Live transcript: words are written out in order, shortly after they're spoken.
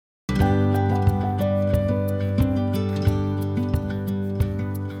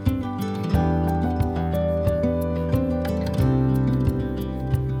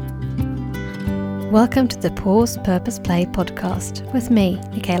Welcome to the Pause Purpose Play podcast with me,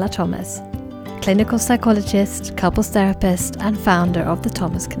 Michaela Thomas, clinical psychologist, couples therapist, and founder of the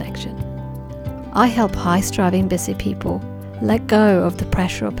Thomas Connection. I help high-striving busy people let go of the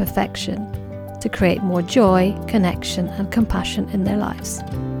pressure of perfection to create more joy, connection, and compassion in their lives.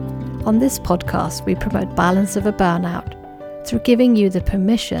 On this podcast, we promote balance over burnout through giving you the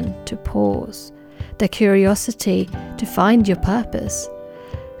permission to pause, the curiosity to find your purpose,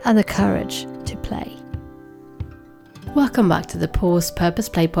 and the courage to play. Welcome back to the Pause Purpose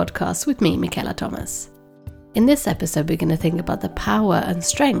Play podcast with me, Michaela Thomas. In this episode, we're going to think about the power and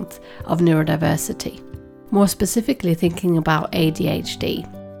strength of neurodiversity, more specifically thinking about ADHD.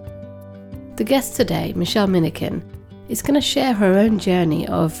 The guest today, Michelle Minikin, is going to share her own journey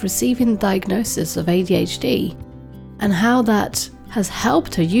of receiving the diagnosis of ADHD and how that has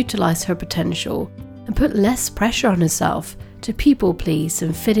helped her utilize her potential and put less pressure on herself to people please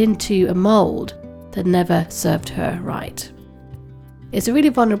and fit into a mold that never served her right. It's a really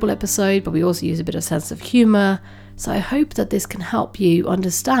vulnerable episode, but we also use a bit of sense of humour, so I hope that this can help you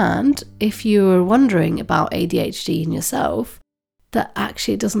understand, if you're wondering about ADHD in yourself, that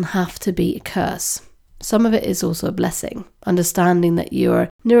actually it doesn't have to be a curse. Some of it is also a blessing, understanding that you're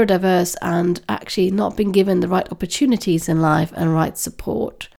neurodiverse and actually not been given the right opportunities in life and right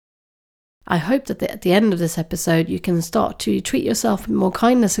support. I hope that at the end of this episode, you can start to treat yourself with more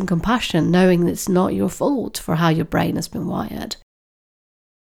kindness and compassion, knowing that it's not your fault for how your brain has been wired.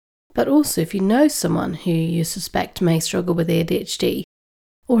 But also, if you know someone who you suspect may struggle with ADHD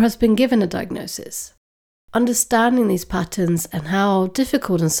or has been given a diagnosis, understanding these patterns and how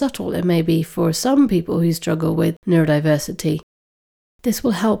difficult and subtle it may be for some people who struggle with neurodiversity, this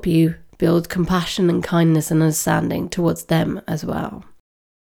will help you build compassion and kindness and understanding towards them as well.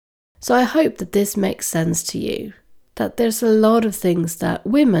 So I hope that this makes sense to you, that there's a lot of things that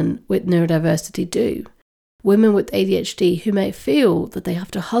women with neurodiversity do. Women with ADHD who may feel that they have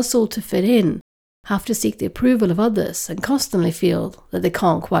to hustle to fit in, have to seek the approval of others, and constantly feel that they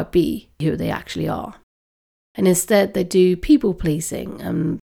can't quite be who they actually are. And instead they do people-pleasing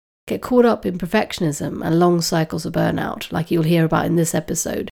and get caught up in perfectionism and long cycles of burnout, like you'll hear about in this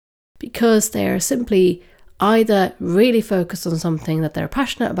episode, because they are simply either really focus on something that they're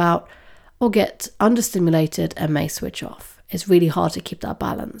passionate about or get understimulated and may switch off. It's really hard to keep that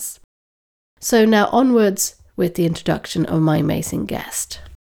balance. So now onwards with the introduction of my amazing guest.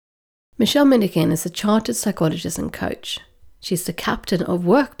 Michelle Minikin is a chartered psychologist and coach. She's the captain of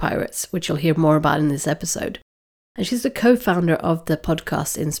Work Pirates, which you'll hear more about in this episode. And she's the co-founder of the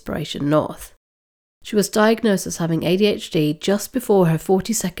podcast Inspiration North. She was diagnosed as having ADHD just before her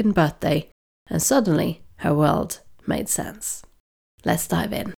 42nd birthday, and suddenly her world made sense. Let's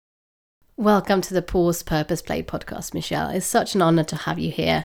dive in. Welcome to the Pause Purpose Play podcast, Michelle. It's such an honor to have you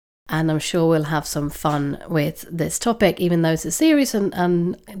here, and I'm sure we'll have some fun with this topic, even though it's a serious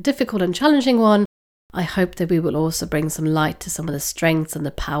and difficult and challenging one. I hope that we will also bring some light to some of the strengths and the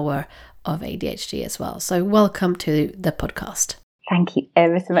power of ADHD as well. So welcome to the podcast. Thank you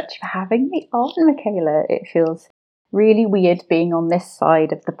ever so much for having me on, Michaela. It feels really weird being on this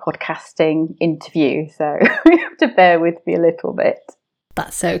side of the podcasting interview, so you have to bear with me a little bit.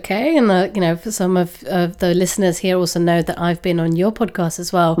 That's okay. And, for some of the listeners here also know that I've been on your podcast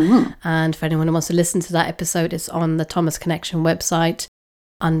as well. Mm. And for anyone who wants to listen to that episode, it's on the Thomas Connection website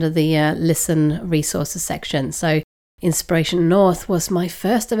under the Listen Resources section. So Inspiration North was my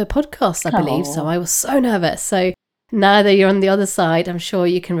first ever podcast, I believe. So I was so nervous. So now that you're on the other side, I'm sure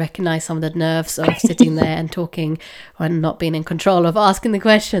you can recognize some of the nerves of sitting there and talking and not being in control of asking the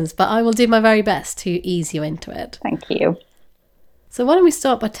questions. But I will do my very best to ease you into it. Thank you. So why don't we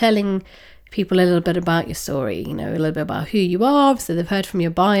start by telling people a little bit about your story, a little bit about who you are. So they've heard from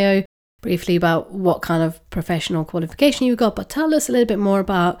your bio, briefly about what kind of professional qualification you got, but tell us a little bit more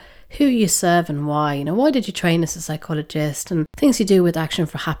about who you serve and why. Why did you train as a psychologist and things you do with Action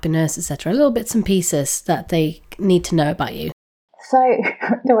for Happiness, etc. Little bits and pieces that they need to know about you. So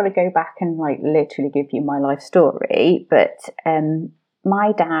I don't want to go back and literally give you my life story, but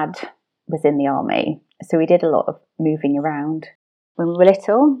my dad was in the army, so we did a lot of moving around when we were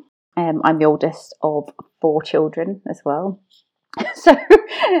little. I'm the oldest of 4 children as well. So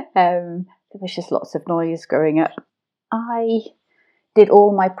there was just lots of noise growing up. I did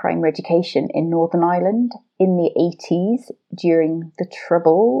all my primary education in Northern Ireland in the 80s during the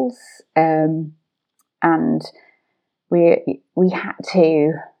Troubles, and we had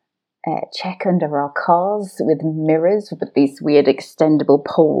to check under our cars with mirrors with these weird extendable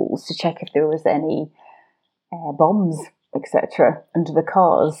poles to check if there was any bombs, etc., under the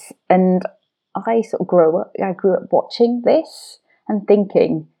cars. And I grew up watching this and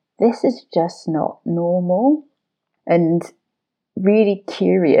thinking, this is just not normal. And really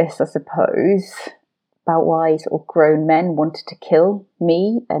curious, I suppose, about why sort of grown men wanted to kill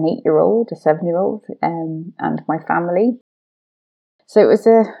me, an 8-year-old, a 7-year-old, and my family. So it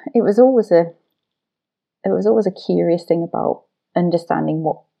was always a curious thing about understanding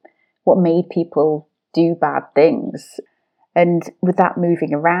what made people do bad things. And with that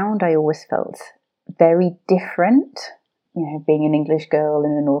moving around, I always felt very different. You know, being an English girl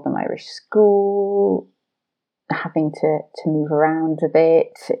in a Northern Irish school, having to move around a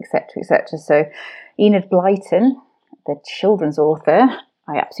bit, etc., etc. So Enid Blyton, the children's author,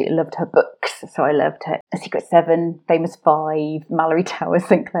 I absolutely loved her books. So I loved her Secret Seven, Famous Five, Mallory Towers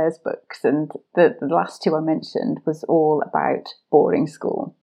Sinclair's books. And the last two I mentioned was all about boarding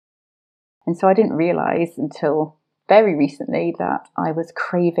school. And so I didn't realise until very recently that I was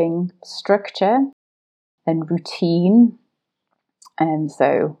craving structure and routine. And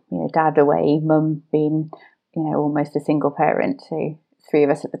so, you know, dad away, mum being, you know, almost a single parent, so 3 of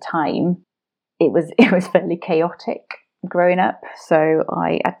us at the time, it was fairly chaotic growing up. So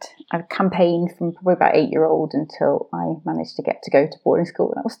I campaigned from probably about 8-year-old until I managed to get to go to boarding school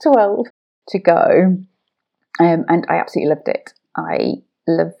when I was 12 to go. And I absolutely loved it. I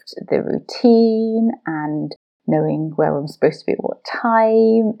loved the routine and knowing where I'm supposed to be at what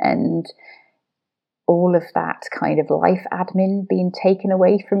time, and all of that kind of life admin being taken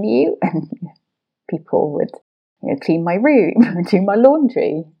away from you. And people would, you know, clean my room and do my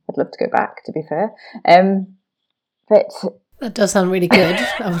laundry. I'd love to go back, to be fair. But that does sound really good.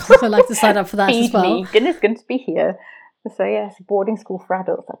 I'd like to sign up for that as well. Me. Goodness, going to be here. So yes, boarding school for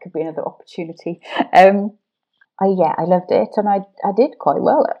adults, that could be another opportunity. I loved it, and I did quite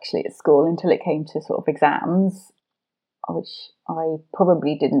well actually at school until it came to sort of exams, which I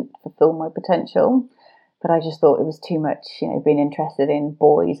probably didn't fulfil my potential. But I just thought it was too much, you know, being interested in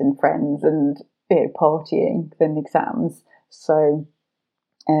boys and friends and, you know, partying than exams. So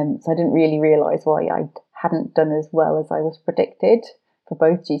I didn't really realise why I hadn't done as well as I was predicted for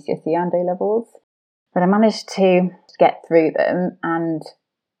both GCSE and A-levels. But I managed to get through them, and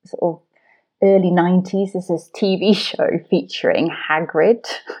sort of early 90s, there's this TV show featuring Hagrid,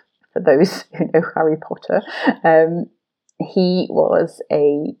 for those who know Harry Potter. He was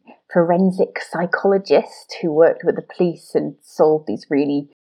a forensic psychologist who worked with the police and solved these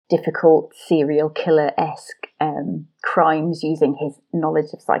really difficult serial killer-esque crimes using his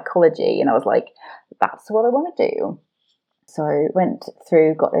knowledge of psychology. And I was like, that's what I want to do. So I went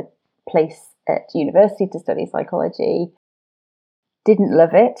through, got a place at university to study psychology. Didn't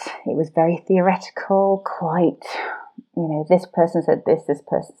love it. It was very theoretical, quite, you know, this person said this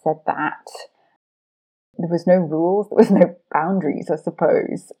person said that. There was no rules, there was no boundaries, I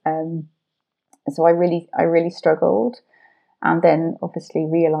suppose. So I really struggled. And then obviously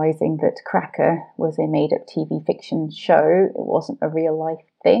realising that Cracker was a made-up TV fiction show, it wasn't a real-life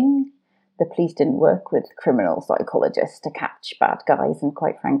thing. The police didn't work with criminal psychologists to catch bad guys, and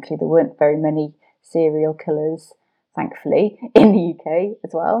quite frankly, there weren't very many serial killers, thankfully, in the UK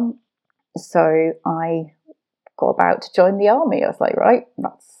as well. So I got about to join the army. I was like, right,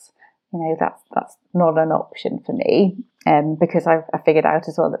 that's not an option for me, because I figured out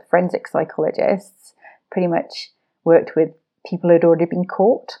as well that forensic psychologists pretty much worked with people who had already been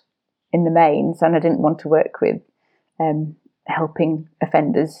caught in the mains, and I didn't want to work with helping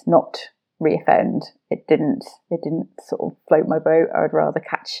offenders not reoffend. It didn't sort of float my boat. I would rather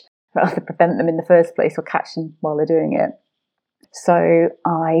prevent them in the first place or catch them while they're doing it. So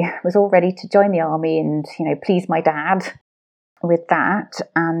I was all ready to join the army and, you know, please my dad with that,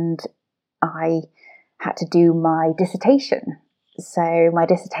 and I had to do my dissertation. So my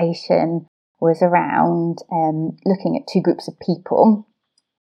dissertation was around looking at 2 groups of people,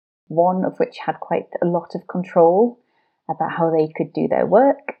 one of which had quite a lot of control about how they could do their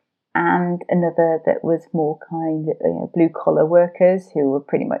work, and another that was more kind of, you know, blue-collar workers who were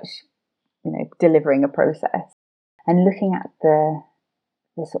pretty much, you know, delivering a process, and looking at the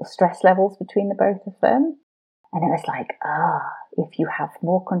sort of stress levels between the both of them. And it was like, if you have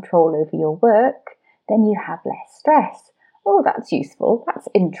more control over your work, then you have less stress. Oh, that's useful. That's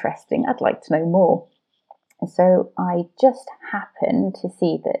interesting. I'd like to know more. And so I just happened to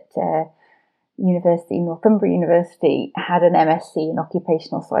see that Northumbria University had an MSc in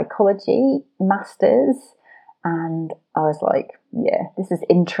occupational psychology, masters. And I was like, yeah, this is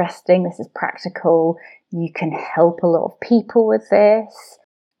interesting. This is practical. You can help a lot of people with this.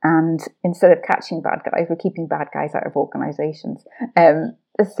 And instead of catching bad guys, we're keeping bad guys out of organisations.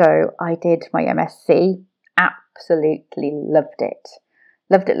 So I did my MSc, absolutely loved it.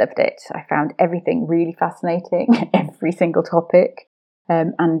 Loved it. I found everything really fascinating, every single topic.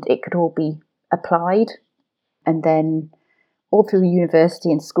 and it could all be applied. And then all through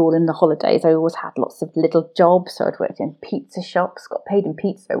university and school in the holidays, I always had lots of little jobs. So I'd worked in pizza shops, got paid in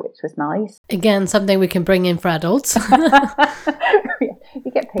pizza, which was nice. Again, something we can bring in for adults.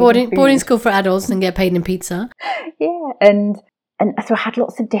 You get paid boarding school for adults and get paid in pizza. Yeah, and so I had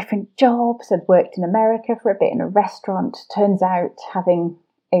lots of different jobs. I'd worked in America for a bit in a restaurant. Turns out having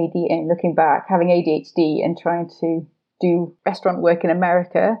ADHD and trying to do restaurant work in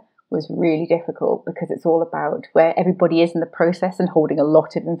America was really difficult, because it's all about where everybody is in the process and holding a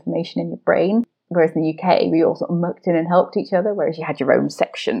lot of information in your brain. Whereas in the UK, we all sort of mucked in and helped each other, whereas you had your own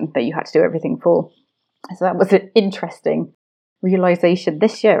section that you had to do everything for. So that was an interesting realisation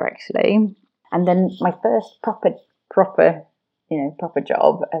this year, actually. And then my first proper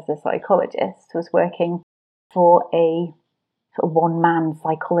job as a psychologist was working for a sort of one-man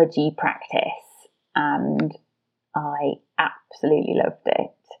psychology practice, and I absolutely loved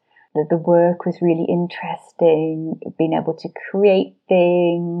it. The work was really interesting, being able to create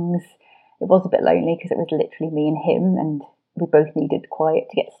things. It was a bit lonely because it was literally me and him, and we both needed quiet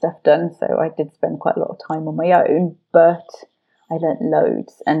to get stuff done. So I did spend quite a lot of time on my own, but I learnt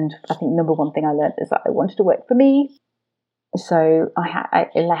loads. And I think number one thing I learnt is that I wanted to work for me. So I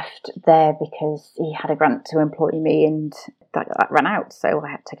left there because he had a grant to employ me, and that ran out. So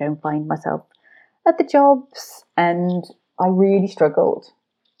I had to go and find myself other jobs, and I really struggled,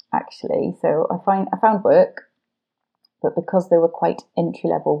 actually. So I found work, but because they were quite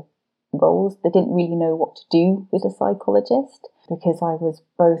entry-level roles, they didn't really know what to do with a psychologist, because I was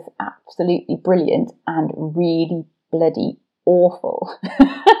both absolutely brilliant and really bloody awful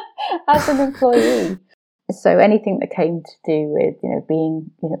as an employee. So anything that came to do with,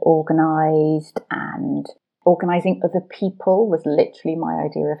 being, organised and organising other people was literally my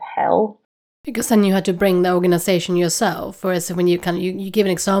idea of hell. Because then you had to bring the organisation yourself, whereas when you give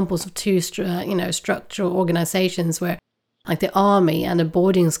examples of two, structural organisations where, like the army and a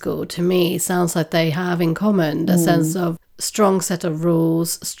boarding school, to me sounds like they have in common the sense of strong set of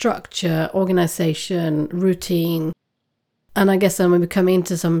rules, structure, organisation, routine. And I guess then when we come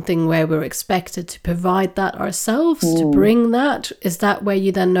into something where we're expected to provide that ourselves, to bring that, is that where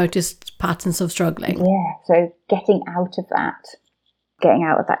you then noticed patterns of struggling? Yeah, so getting out of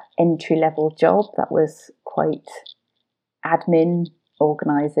that entry-level job that was quite admin,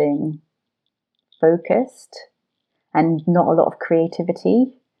 organising, focused, and not a lot of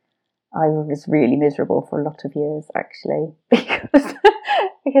creativity. I was really miserable for a lot of years, actually,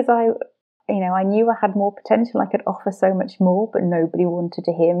 because I knew I had more potential. I could offer so much more, but nobody wanted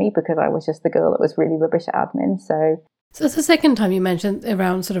to hear me because I was just the girl that was really rubbish at admin. So it's the second time you mentioned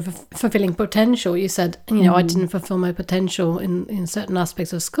around sort of fulfilling potential. You said, I didn't fulfill my potential in certain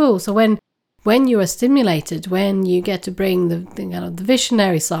aspects of school. So when you are stimulated, when you get to bring the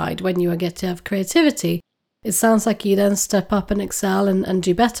visionary side, when you get to have creativity, it sounds like you then step up and excel and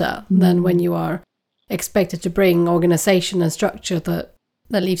do better than when you are expected to bring organisation and structure that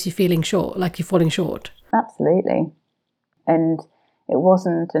leaves you feeling short, like you're falling short. Absolutely. And it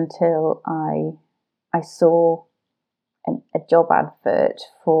wasn't until I saw a job advert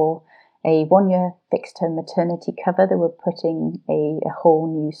for a 1-year fixed-term maternity cover. They were putting a whole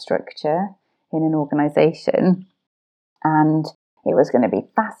new structure in an organisation, and it was going to be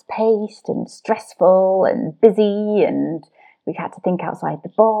fast-paced and stressful and busy, and we had to think outside the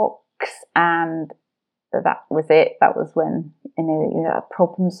box, and that was it. That was when,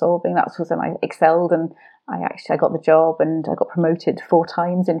 problem solving, that was when I excelled, and I got the job, and I got promoted 4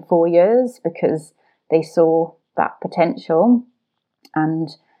 times in 4 years because they saw that potential. And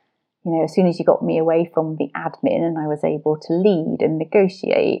as soon as you got me away from the admin and I was able to lead and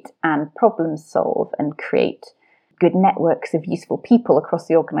negotiate and problem solve and create good networks of useful people across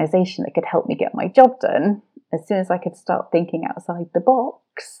the organisation that could help me get my job done, as soon as I could start thinking outside the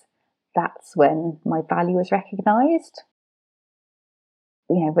box, that's when my value was recognised,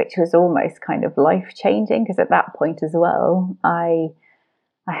 which was almost kind of life-changing, because at that point as well, I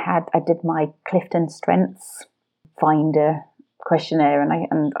did my Clifton Strengths Finder questionnaire,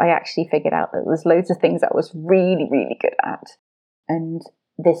 and I actually figured out that there was loads of things that I was really, really good at. And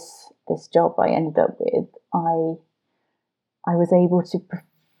this job I ended up with, I was able to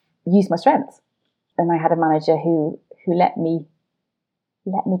use my strengths, and I had a manager who let me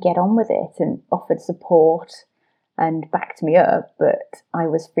get on with it and offered support and backed me up, but I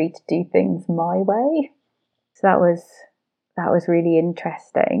was free to do things my way. So that was really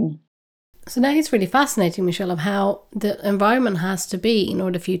interesting. So that is really fascinating, Michelle, of how the environment has to be in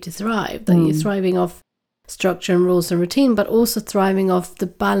order for you to thrive. That you're thriving off structure and rules and routine, but also thriving off the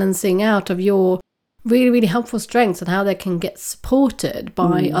balancing out of your really, really helpful strengths and how they can get supported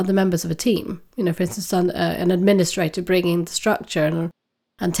by other members of a team. You know, for instance, an administrator bringing the structure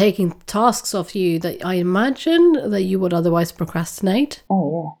and taking tasks off you that I imagine that you would otherwise procrastinate.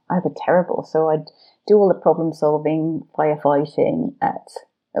 Oh yeah, I was terrible. So I'd do all the problem solving, firefighting at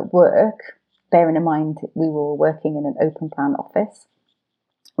work, bearing in mind we were working in an open plan office,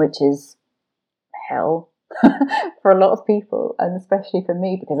 which is hell for a lot of people, and especially for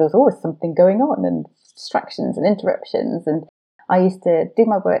me, because there was always something going on and distractions and interruptions. And I used to do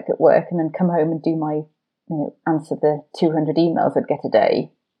my work at work and then come home and do my, answer the 200 emails I'd get a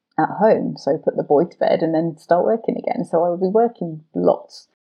day at home. So put the boy to bed and then start working again. So I would be working lots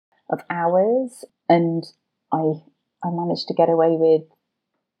of hours, and I managed to get away with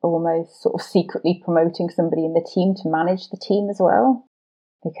almost sort of secretly promoting somebody in the team to manage the team as well,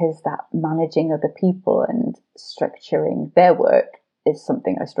 because that managing other people and structuring their work is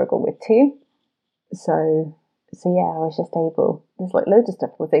something I struggle with too. So yeah, I was just able, there's like loads of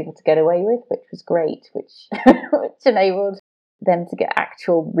stuff I was able to get away with, which was great, which enabled them to get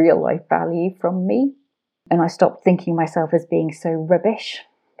actual real life value from me. And I stopped thinking myself as being so rubbish,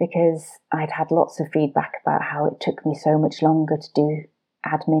 because I'd had lots of feedback about how it took me so much longer to do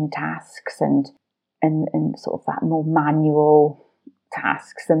admin tasks and sort of that more manual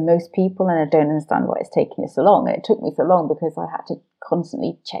tasks than most people, and I don't understand why it's taking me so long. And it took me so long because I had to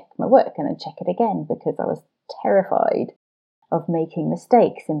constantly check my work and then check it again, because I was terrified of making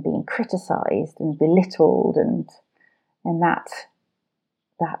mistakes and being criticised and belittled, and that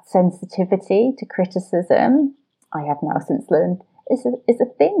sensitivity to criticism, I have now since learned, is a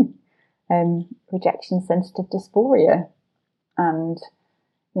thing. Rejection sensitive dysphoria. And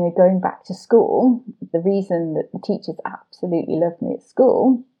going back to school, the reason that the teachers absolutely love me at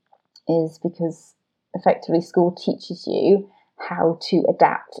school is because effectively school teaches you how to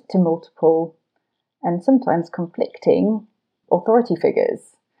adapt to multiple and sometimes conflicting authority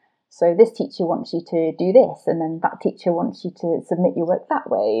figures. So this teacher wants you to do this, and then that teacher wants you to submit your work that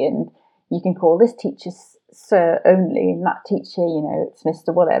way, and you can call this teacher Sir only, and that teacher, it's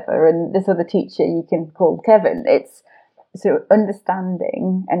Mr. Whatever, and this other teacher you can call Kevin. It's so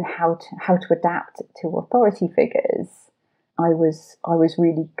understanding and how to adapt to authority figures, I was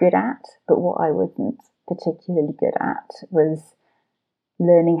really good at. But what I wasn't particularly good at was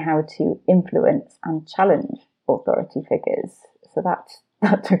learning how to influence and challenge authority figures. So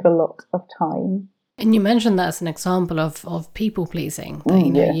that took a lot of time. And you mentioned that as an example of people pleasing.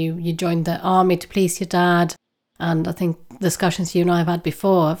 That, you joined the army to please your dad, and I think discussions you and I have had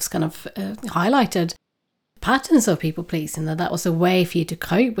before have kind of highlighted patterns of people pleasing, that was a way for you to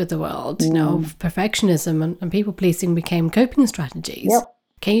cope with the world. Perfectionism and people pleasing became coping strategies. Yep.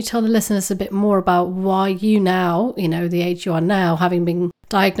 Can you tell the listeners a bit more about why you now, the age you are now, having been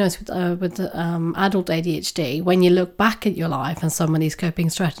diagnosed with adult ADHD, when you look back at your life and some of these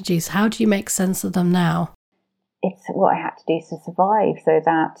coping strategies, how do you make sense of them now? It's what I had to do to survive. So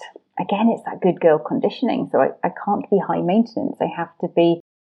that, again, it's that good girl conditioning. So I can't be high maintenance. I have to be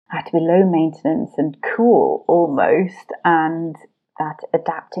low maintenance and cool almost, and that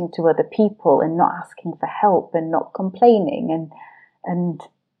adapting to other people and not asking for help and not complaining, and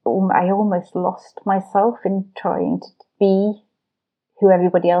I almost lost myself in trying to be who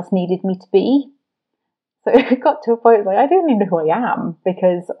everybody else needed me to be. So it got to a point where I don't even know who I am,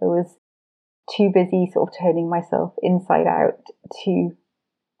 because I was too busy sort of turning myself inside out to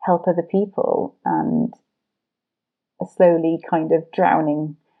help other people, and slowly kind of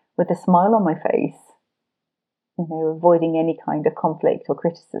drowning with a smile on my face, avoiding any kind of conflict or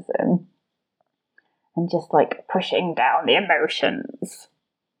criticism, and just like pushing down the emotions,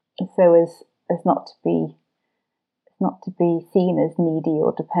 so as not to be seen as needy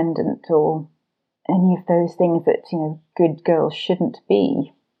or dependent or any of those things that good girls shouldn't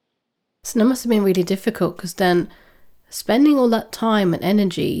be. So that must have been really difficult, because then spending all that time and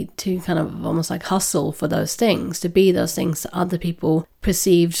energy to kind of almost like hustle for those things, to be those things that other people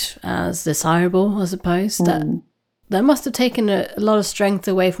perceived as desirable, I suppose, that must have taken a lot of strength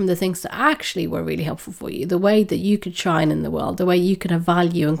away from the things that actually were really helpful for you, the way that you could shine in the world, the way you could have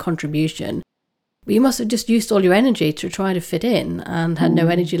value and contribution. But you must have just used all your energy to try to fit in and had no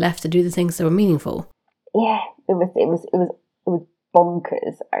energy left to do the things that were meaningful. Yeah, it was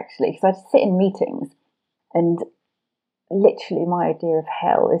bonkers, actually, because I'd sit in meetings, and literally my idea of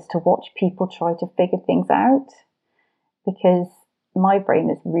hell is to watch people try to figure things out, because my brain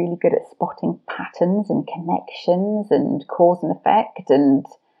is really good at spotting patterns and connections and cause and effect and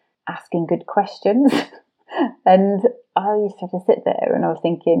asking good questions. And I used to have to sit there and I was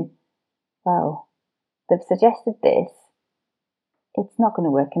thinking, well, they've suggested this. it's not going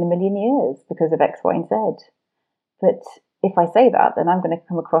to work in a million years because of X, Y, and Z. But if I say that, then I'm going to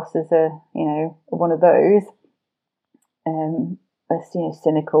come across as one of those, as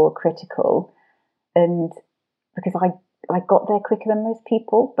cynical or critical, and because I got there quicker than most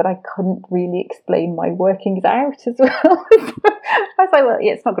people, but I couldn't really explain my workings out as well. I was like, well,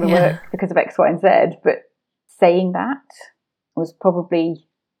 yeah, it's not going to work because of X, Y, and Z. But saying that was probably,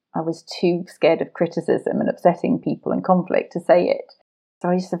 I was too scared of criticism and upsetting people and conflict to say it. So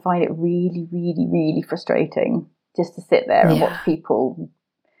I used to find it really, really, really frustrating just to sit there and watch people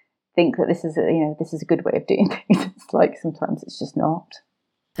think that this is a good way of doing things. It's like sometimes it's just not.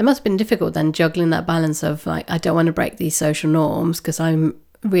 It must have been difficult then, juggling that balance of like, I don't want to break these social norms because I'm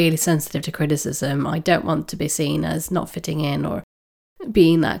really sensitive to criticism. I don't want to be seen as not fitting in or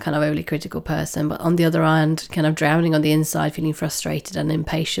being that kind of overly critical person. But on the other hand, kind of drowning on the inside, feeling frustrated and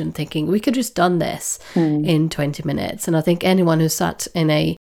impatient, thinking we could just done this in 20 minutes. And I think anyone who's sat in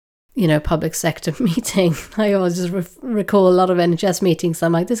a public sector meeting, I always just recall a lot of NHS meetings.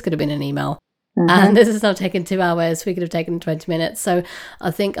 I'm like, this could have been an email. And this is not taken 2 hours. We could have taken 20 minutes. So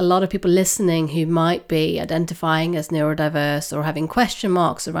I think a lot of people listening who might be identifying as neurodiverse or having question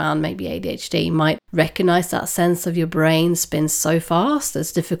marks around maybe ADHD might recognize that sense of your brain spins so fast.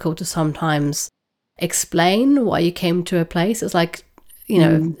 It's difficult to sometimes explain why you came to a place. It's like,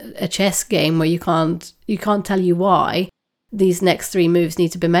 a chess game where you can't tell you why these next 3 moves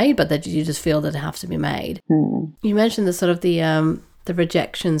need to be made, but that you just feel that they have to be made. You mentioned the sort of the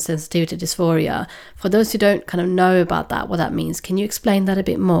rejection sensitivity dysphoria. For those who don't kind of know about that, what that means, can you explain that a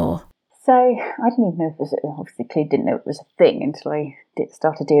bit more? So I didn't even know if it was, obviously clearly didn't know it was a thing until I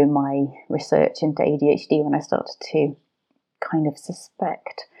started doing my research into ADHD, when I started to kind of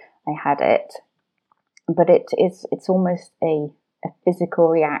suspect I had it. But it's almost a physical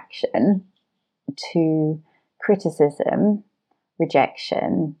reaction to criticism,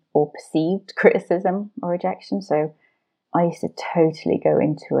 rejection, or perceived criticism or rejection. So I used to totally go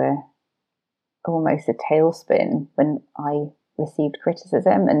into almost a tailspin when I received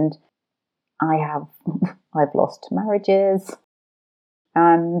criticism, and I've lost marriages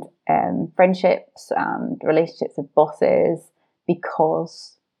and friendships and relationships with bosses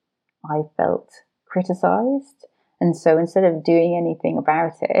because I felt criticised. And so instead of doing anything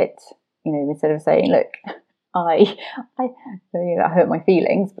about it, instead of saying, look, I that hurt my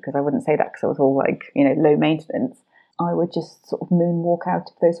feelings, because I wouldn't say that because I was all like, low maintenance, I would just sort of moonwalk out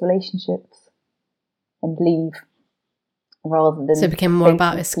of those relationships and leave, rather than. So it became more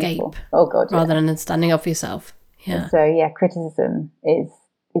about escape. People. Oh God, rather than standing up for yourself. Yeah. And so criticism is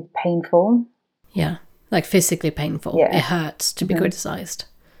painful. Yeah, like physically painful. Yeah. It hurts to be criticised.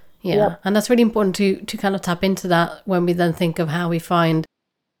 Yeah, Yep. and that's really important to kind of tap into that when we then think of how we find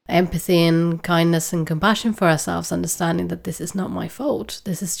empathy and kindness and compassion for ourselves, understanding that this is not my fault.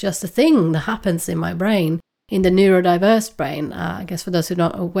 This is just a thing that happens in my brain, in the neurodiverse brain. I guess for those who are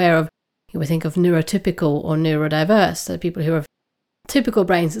not aware of, you would think of neurotypical or neurodiverse. So people who have typical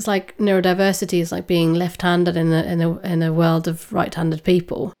brains, it's like neurodiversity is like being left-handed in a world of right-handed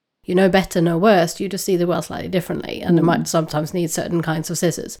people. You know better, no worse. You just see the world slightly differently, and it might sometimes need certain kinds of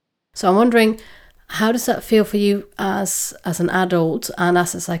scissors. So I'm wondering, how does that feel for you as an adult and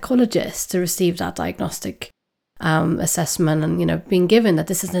as a psychologist to receive that diagnostic assessment and, being given that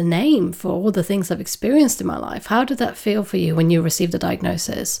this is a name for all the things I've experienced in my life? How did that feel for you when you received the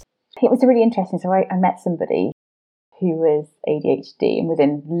diagnosis? It was really interesting. So I met somebody who was ADHD, and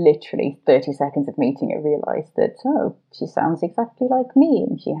within literally 30 seconds of meeting her, realised that, she sounds exactly like me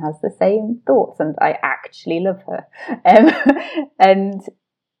and she has the same thoughts, and I actually love her. And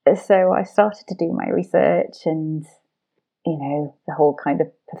so I started to do my research, and, the whole kind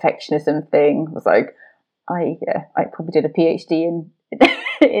of perfectionism thing was like, I probably did a PhD in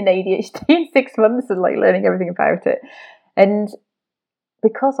ADHD in 6 months, and like learning everything about it. And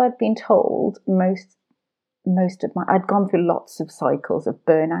because I'd been told I'd gone through lots of cycles of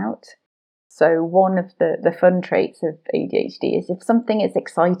burnout. So one of the fun traits of ADHD is if something is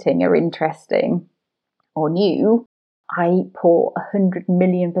exciting or interesting or new, I pour 100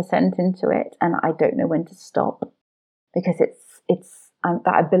 million% into it, and I don't know when to stop, because it's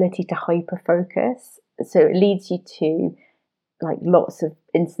that ability to hyper focus. So it leads you to like lots of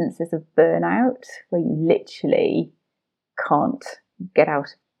instances of burnout where you literally can't get out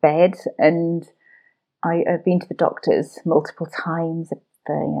of bed. And I've been to the doctors multiple times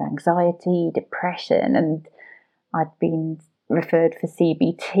for anxiety, depression, and I'd been referred for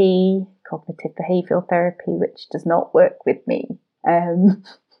CBT, cognitive behavioural therapy, which does not work with me,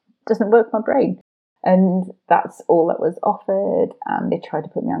 doesn't work my brain. And that's all that was offered. And they tried to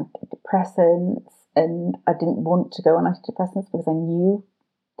put me on antidepressants. and I didn't want to go on antidepressants because I knew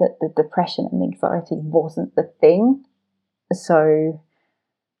that the depression and the anxiety wasn't the thing. So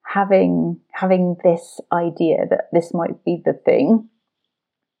having this idea that this might be the thing,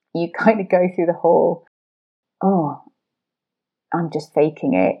 you kind of go through the whole, oh, I'm just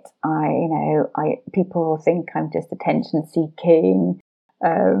faking it. People will think I'm just attention seeking,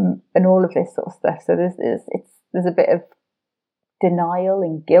 and all of this sort of stuff. So there's a bit of denial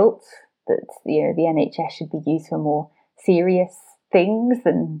and guilt that the NHS should be used for more serious things,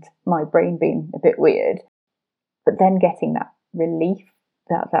 and my brain being a bit weird. But then getting that relief,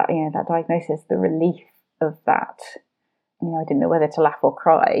 that diagnosis, the relief of that. I didn't know whether to laugh or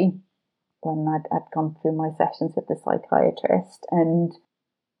cry when I'd gone through my sessions with the psychiatrist, and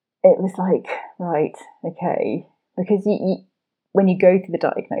it was like, right, okay, because you when you go through the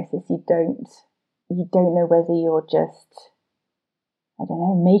diagnosis, you don't know whether you're just, I don't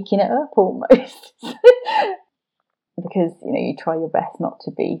know, making it up almost. Because you try your best not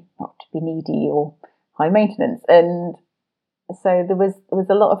to be needy or high maintenance, and so there was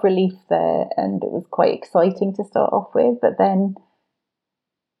a lot of relief there, and it was quite exciting to start off with. But then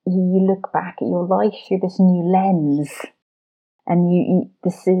you look back at your life through this new lens, and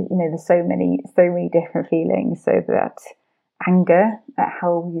there's so many different feelings. So that anger at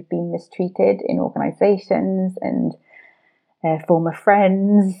how you've been mistreated in organisations and former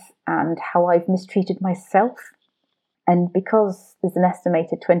friends, and how I've mistreated myself. And because there's an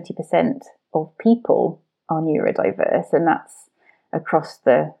estimated 20% of people are neurodiverse, and that's across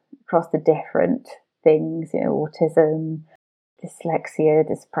the different things, autism, dyslexia,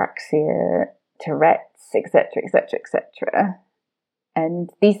 dyspraxia, Tourette's, etc., etc., etc. And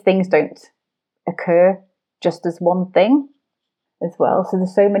these things don't occur just as one thing as well. So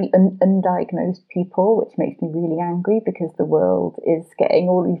there's so many undiagnosed people, which makes me really angry, because the world is getting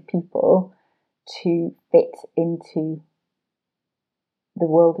all these people to fit into the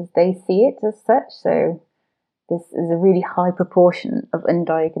world as they see it as such. So this is a really high proportion of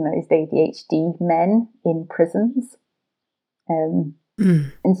undiagnosed ADHD men in prisons. And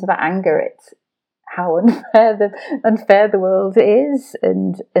so that anger, it's how unfair the world is,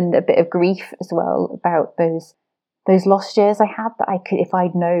 and a bit of grief as well about those lost years I had, that I could, if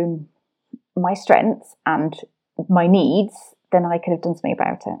I'd known my strengths and my needs, then I could have done something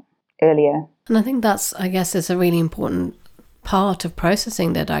about it earlier. And I think that's, I guess, is a really important part of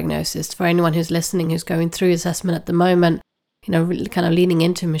processing their diagnosis for anyone who's listening, who's going through assessment at the moment, really kind of leaning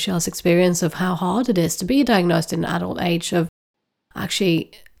into Michelle's experience of how hard it is to be diagnosed in adult age, of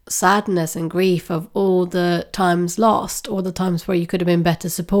actually sadness and grief of all the times lost, all the times where you could have been better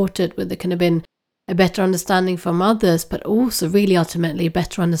supported, where there could have been a better understanding from others, but also really ultimately a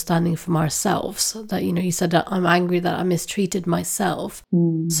better understanding from ourselves. That, you said that I'm angry that I mistreated myself.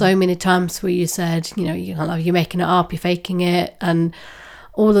 So many times where you said, you're making it up, you're faking it, and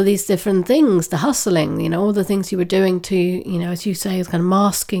all of these different things, the hustling, all the things you were doing to, as you say, kind of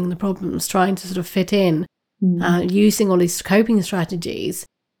masking the problems, trying to sort of fit in, using all these coping strategies.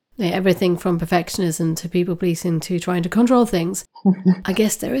 Everything from perfectionism to people pleasing to trying to control things. I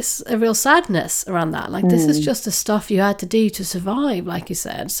guess there is a real sadness around that. Like, this is just the stuff you had to do to survive, like you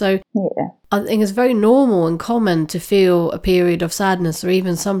said. So yeah. I think it's very normal and common to feel a period of sadness, or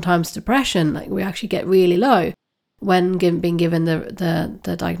even sometimes depression. Like, we actually get really low when being given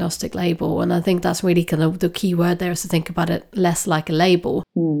the diagnostic label. And I think that's really kind of the key word there, is to think about it less like a label,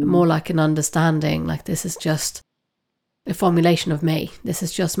 more like an understanding. Like, this is just a formulation of me. This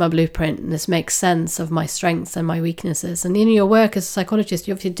is just my blueprint, and this makes sense of my strengths and my weaknesses. And in your work as a psychologist,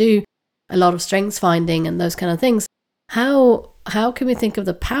 you obviously do a lot of strengths finding and those kind of things. How can we think of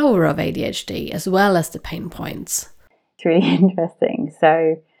the power of ADHD as well as the pain points? It's really interesting.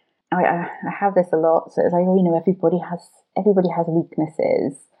 So I have this a lot. So it's like, everybody has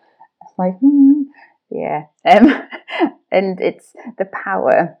weaknesses. It's like, yeah. And it's the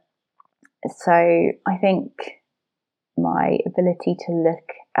power. So I think my ability to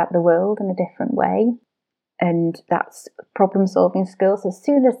look at the world in a different way, and that's problem solving skills. As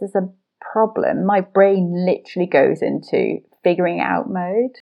soon as there's a problem, my brain literally goes into figuring out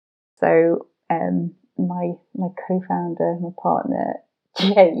mode. So my co-founder, my partner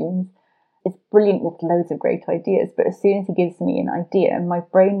James, is brilliant with loads of great ideas, but as soon as he gives me an idea, my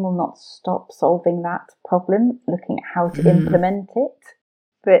brain will not stop solving that problem, looking at how to implement it.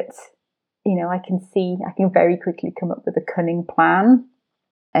 But I can very quickly come up with a cunning plan,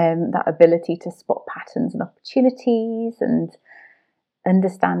 that ability to spot patterns and opportunities, and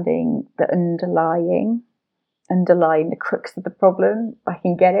understanding the underlying the crux of the problem. I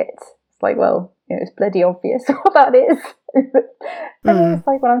can get it. It's like, well, it's bloody obvious what that is. And it's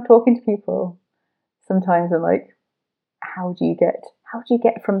like when I'm talking to people, sometimes I'm like, how do you get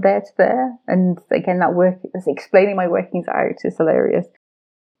from there to there? And again, that work is explaining my workings out is hilarious.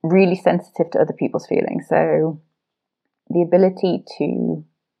 Really sensitive to other people's feelings. So the ability to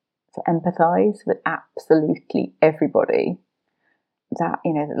empathize with absolutely everybody, that,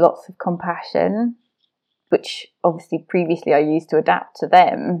 lots of compassion, which obviously previously I used to adapt to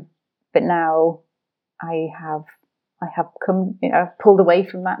them, but now I have come, I've pulled away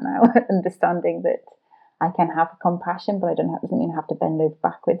from that now, understanding that I can have compassion, but doesn't mean I have to bend over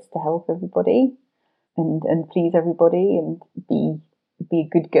backwards to help everybody and please everybody and be a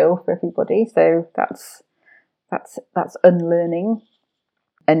good girl for everybody. So that's unlearning,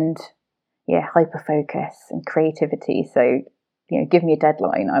 and hyper focus and creativity. So give me a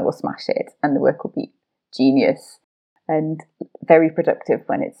deadline, I will smash it, and the work will be genius and very productive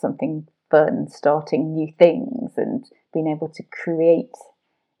when it's something fun, starting new things and being able to create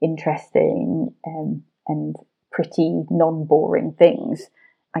interesting and pretty non-boring things.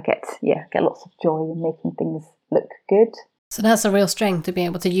 I get lots of joy in making things look good. So that's a real strength, to be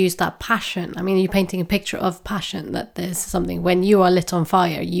able to use that passion. I mean, you're painting a picture of passion, that there's something, when you are lit on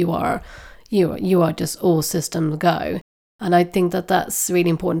fire, you are just all systems go. And I think that that's really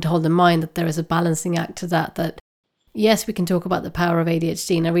important to hold in mind, that there is a balancing act to that yes, we can talk about the power of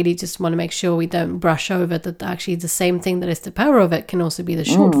ADHD, and I really just want to make sure we don't brush over that actually the same thing that is the power of it can also be the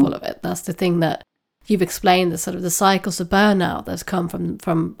shortfall of it. That's the thing that you've explained, the sort of the cycles of burnout that's come from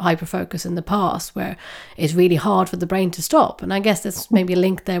hyperfocus in the past, where it's really hard for the brain to stop. And I guess there's maybe a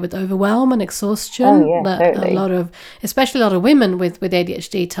link there with overwhelm and exhaustion. Totally. Especially a lot of women with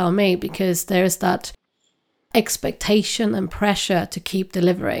ADHD tell me, because there's that expectation and pressure to keep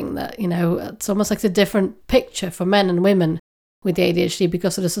delivering, that it's almost like a different picture for men and women with ADHD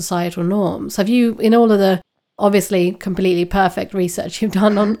because of the societal norms. Have you, in all of the obviously completely perfect research you've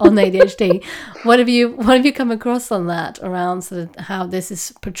done on ADHD, what have you come across on that, around sort of how this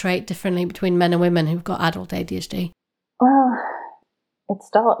is portrayed differently between men and women who've got adult ADHD? Well, it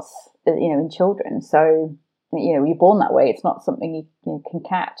starts in children, so you're born that way. It's not something you can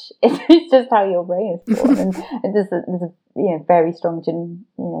catch. It's just how your brain is born, and there's a very strong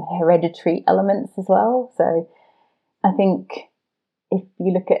hereditary elements as well. So I think if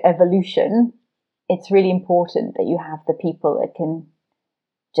you look at evolution, it's really important that you have the people that can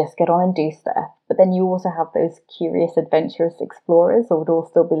just get on and do stuff, but then you also have those curious, adventurous explorers who would all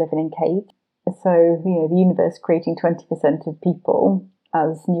still be living in caves. So the universe creating 20% of people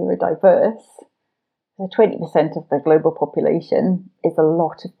as neurodiverse. So 20% of the global population is a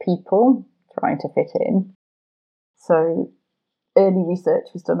lot of people trying to fit in. So early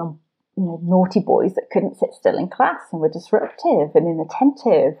research was done on naughty boys that couldn't sit still in class and were disruptive and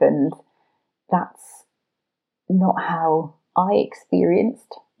inattentive, and that's not how I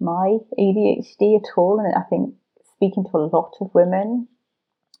experienced my ADHD at all. And I think, speaking to a lot of women,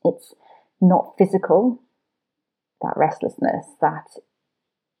 it's not physical, that restlessness, that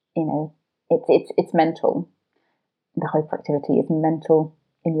it's mental. The hyperactivity is mental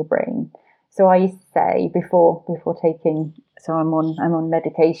in your brain. So I used to say before taking, so I'm on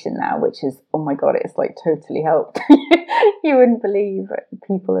medication now, which is, oh my God, it's like totally helped. You wouldn't believe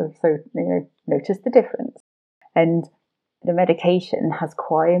people have so noticed the difference. And the medication has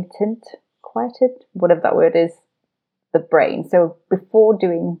quieted, whatever that word is, the brain. So before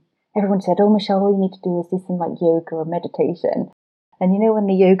doing, everyone said, oh, Michelle, all you need to do is do some like yoga or meditation. And when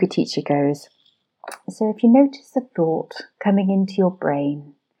the yoga teacher goes, so if you notice a thought coming into your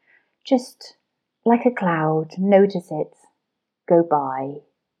brain, just like a cloud, notice it go by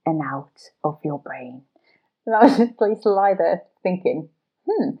and out of your brain. And I was just pleased to lie there thinking,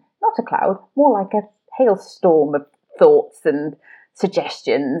 not a cloud, more like a hailstorm of thoughts and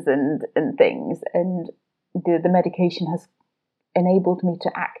suggestions and things. And the medication has enabled me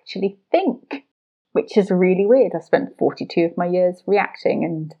to actually think, which is really weird. I spent 42 of my years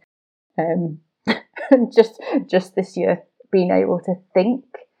reacting, and just this year being able to think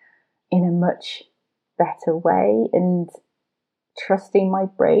in a much better way, and trusting my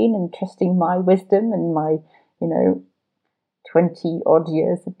brain and trusting my wisdom and my 20 odd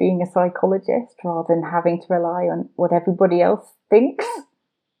years of being a psychologist, rather than having to rely on what everybody else thinks.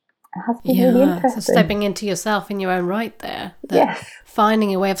 It has been really interesting. So stepping into yourself in your own right there. Yes.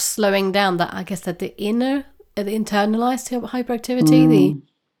 Finding a way of slowing down that, I guess, that the internalized hyperactivity,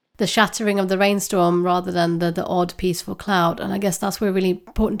 the shattering of the rainstorm rather than the odd peaceful cloud. And I guess that's where really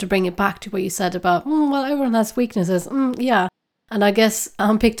important to bring it back to what you said about, well, everyone has weaknesses. Yeah. And I guess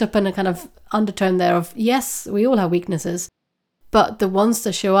I'm picked up in a kind of undertone there of, yes, we all have weaknesses, but the ones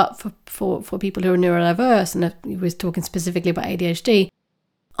that show up for people who are neurodiverse, and we were talking specifically about ADHD,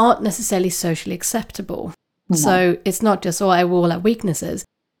 aren't necessarily socially acceptable. No. So it's not just, we all have weaknesses.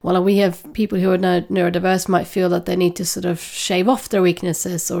 Well, we have people who are neurodiverse might feel that they need to sort of shave off their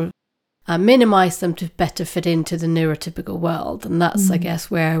weaknesses or minimize them to better fit into the neurotypical world. And that's, I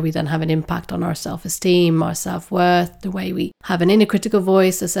guess, where we then have an impact on our self-esteem, our self-worth, the way we have an inner critical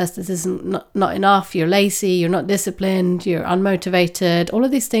voice that says this isn't not enough, you're lazy, you're not disciplined, you're unmotivated, all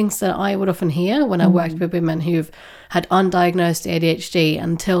of these things that I would often hear when I worked with women who've had undiagnosed ADHD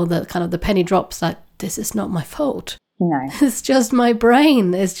until the kind of the penny drops that this is not my fault. No. It's just my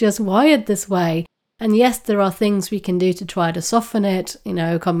brain. It's just wired this way. And yes, there are things we can do to try to soften it,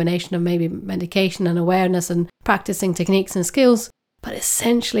 a combination of maybe medication and awareness and practicing techniques and skills. But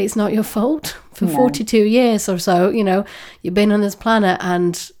essentially, it's not your fault. For 42 years or so, you've been on this planet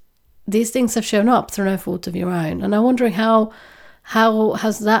and these things have shown up through no fault of your own. And I'm wondering how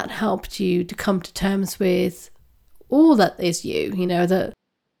has that helped you to come to terms with all that is you,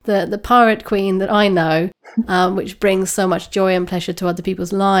 the pirate queen that I know, which brings so much joy and pleasure to other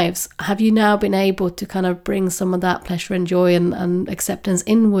people's lives. Have you now been able to kind of bring some of that pleasure and joy and acceptance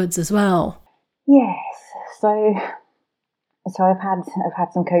inwards as well? Yes. So I've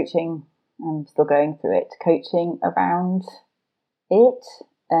had some coaching. I'm still going through it. Coaching around it,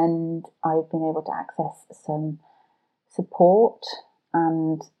 and I've been able to access some support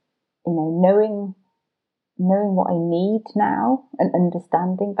and knowing what I need now and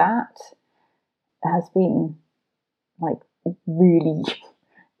understanding that has been like really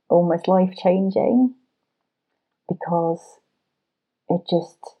almost life-changing, because it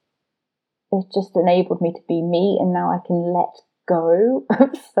just enabled me to be me, and now I can let go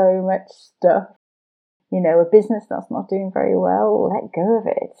of so much stuff. A business that's not doing very well, let go of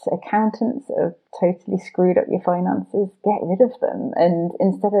it. Accountants that have totally screwed up your finances, get rid of them. And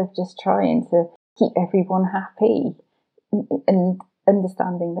instead of just trying to keep everyone happy, and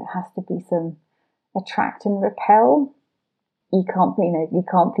understanding there has to be some attract and repel. You can't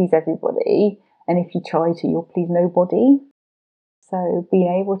please everybody, and if you try to, you'll please nobody. So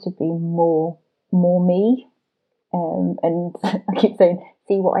being able to be more me, and I keep saying,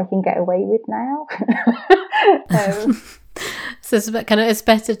 see what I can get away with now. So it's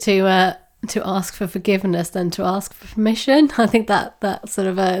better to ask for forgiveness than to ask for permission. I think that sort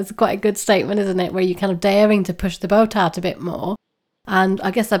of is quite a good statement, isn't it? Where you're kind of daring to push the boat out a bit more. And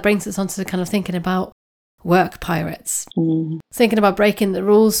I guess that brings us on to kind of thinking about work pirates. Thinking about breaking the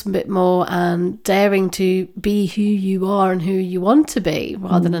rules a bit more and daring to be who you are and who you want to be,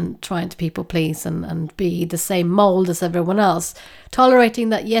 rather than trying to people please and be the same mold as everyone else. Tolerating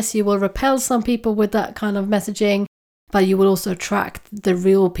that, yes, you will repel some people with that kind of messaging, but you will also attract the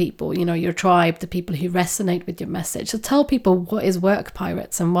real people, your tribe, the people who resonate with your message. So tell people, what is Work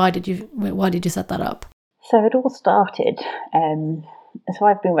Pirates and why did you set that up? So it all started, so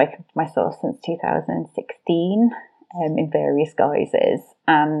I've been working for myself since 2016 in various guises.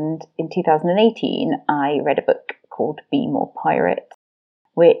 And in 2018, I read a book called Be More Pirate,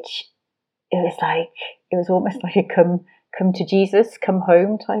 which it was almost like a come to Jesus, come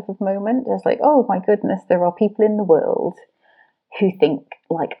home type of moment. It's like, oh my goodness, there are people in the world who think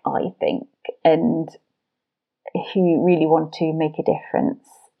like I think and who really want to make a difference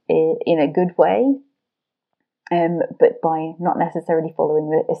in a good way, but by not necessarily following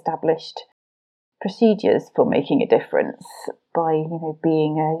the established procedures for making a difference, by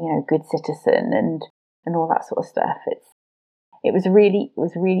being a good citizen and all that sort of stuff. It was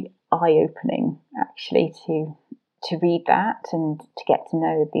really eye-opening actually to read that and to get to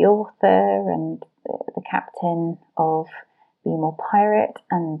know the author and the captain of Be More Pirate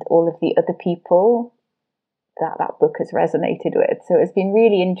and all of the other people that book has resonated with. So it's been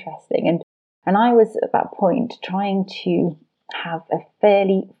really interesting. And I was at that point trying to have a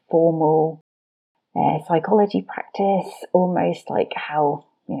fairly formal psychology practice, almost like how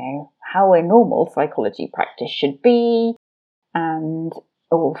a normal psychology practice should be, and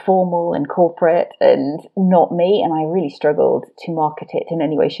all formal and corporate and not me. And I really struggled to market it in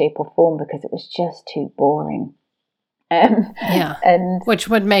any way, shape or form because it was just too boring. And which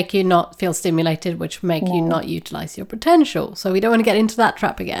would make you not feel stimulated, which make you not utilize your potential. So we don't want to get into that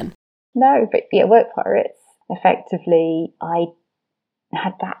trap again. No, but Work Pirates, effectively, I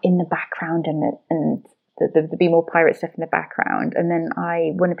had that in the background and the Be More Pirate stuff in the background. And then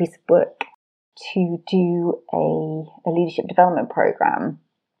I won a piece of work to do a leadership development program,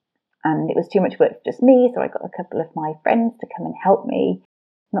 and it was too much work for just me, so I got a couple of my friends to come and help me,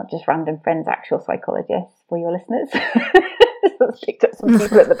 not just random friends, actual psychologists for your listeners. Just picked up some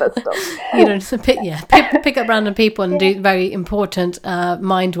people at the bus stop. Pick up random people and do very important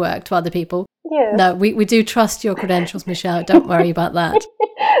mind work to other people. Yeah. No, we do trust your credentials, Michelle. Don't worry about that.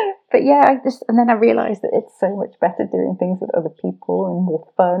 But yeah, and then I realised that it's so much better doing things with other people and more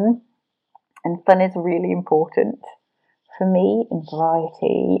fun. And fun is really important for me in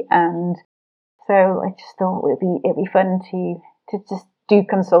variety. And so I just thought it'd be fun to just do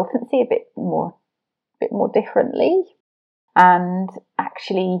consultancy a bit more differently, and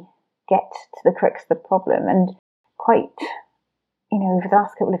actually get to the crux of the problem. And quite, over the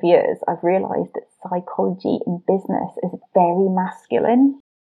last couple of years, I've realised that psychology in business is very masculine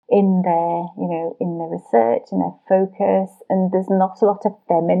in their research and their focus, and there's not a lot of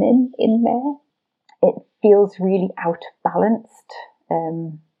feminine in there. It feels really out of balanced,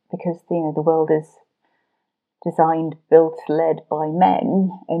 because the world is designed, built, led by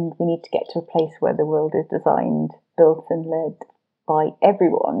men, and we need to get to a place where the world is designed, built and led by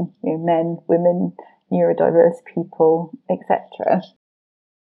everyone, men, women, neurodiverse people, etc.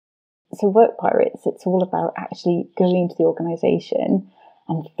 So Work Pirates, it's all about actually going into the organisation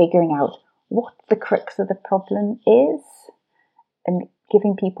and figuring out what the crux of the problem is, and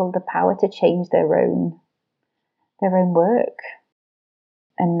giving people the power to change their own work,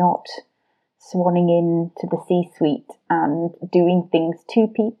 and not swanning into the C-suite and doing things to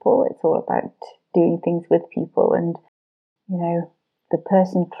people. It's all about doing things with people, and the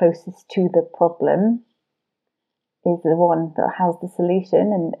person closest to the problem is the one that has the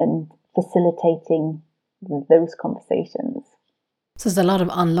solution, and facilitating those conversations. So there's a lot of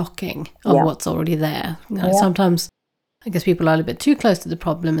unlocking of what's already there. Sometimes I guess people are a little bit too close to the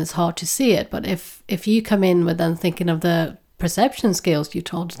problem. It's hard to see it. But if you come in with then thinking of the perception skills you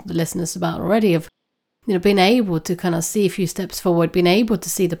told the listeners about already, of being able to kind of see a few steps forward, being able to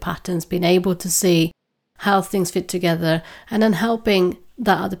see the patterns, being able to see how things fit together, and then helping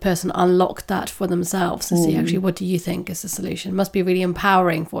that other person unlock that for themselves and see actually what do you think is the solution. It must be really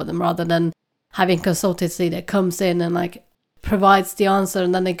empowering for them, rather than having consultancy that comes in and like provides the answer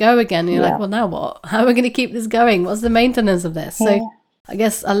and then they go again and you're like, well, now what? How are we going to keep this going? What's the maintenance of this? So I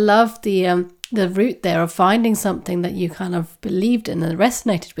guess I love the route there of finding something that you kind of believed in and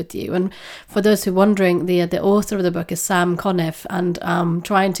resonated with you. And for those who are wondering, the author of the book is Sam Conniff, and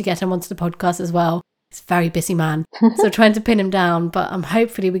trying to get him onto the podcast as well. He's a very busy man, so trying to pin him down. But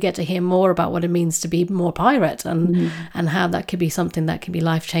hopefully we get to hear more about what it means to be more pirate, and how that could be something that can be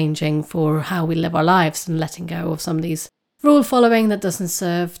life-changing for how we live our lives, and letting go of some of these rule following that doesn't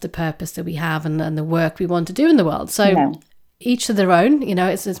serve the purpose that we have and the work we want to do in the world. So each to their own,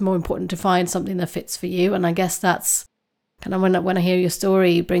 it's more important to find something that fits for you. And I guess that's kind of when I hear your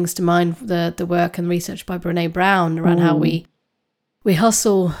story, it brings to mind the work and research by Brene Brown around how we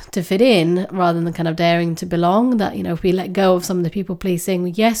hustle to fit in rather than kind of daring to belong. That, if we let go of some of the people pleasing,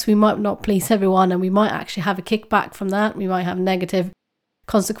 yes, we might not please everyone, and we might actually have a kickback from that. We might have negative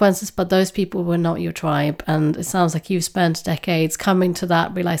consequences, but those people were not your tribe. And it sounds like you've spent decades coming to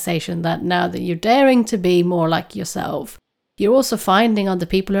that realization that now that you're daring to be more like yourself, you're also finding other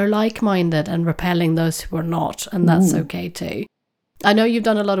people who are like-minded and repelling those who are not, and that's okay too. I know you've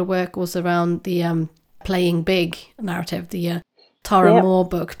done a lot of work also around the Playing Big narrative. The Tara Moore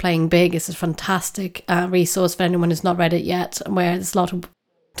book, Playing Big, is a fantastic resource for anyone who's not read it yet, where there's a lot of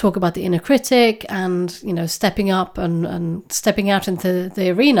talk about the inner critic and, stepping up and stepping out into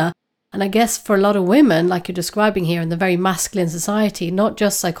the arena. And I guess for a lot of women, like you're describing here, in the very masculine society, not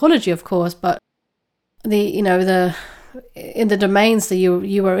just psychology, of course, but in the domains that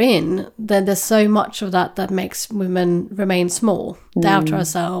you are in, then there's so much of that makes women remain small, doubt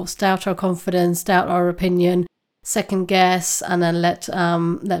ourselves, doubt our confidence, doubt our opinion, second guess, and then let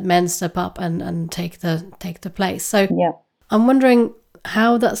men step up and take the place. So I'm wondering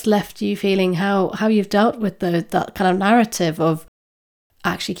how that's left you feeling, how you've dealt with that kind of narrative of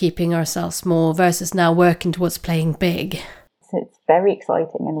actually keeping ourselves small versus now working towards playing big. So it's very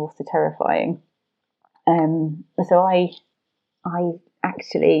exciting and also terrifying. So I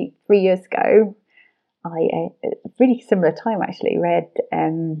actually 3 years ago, a really similar time actually,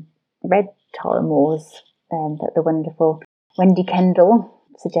 read Tara Moore's that the wonderful Wendy Kendall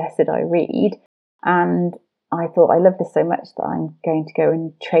suggested I read, and I thought, I love this so much that I'm going to go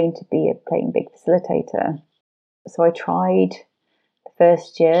and train to be a Playing Big facilitator. So I tried the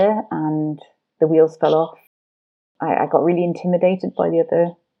first year and the wheels fell off. I got really intimidated by the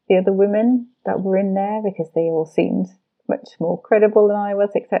other women that were in there, because they all seemed much more credible than I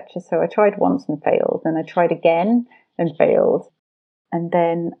was, etc. So I tried once and failed, and I tried again and failed. And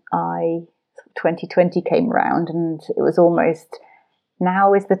then 2020 came around, and it was almost,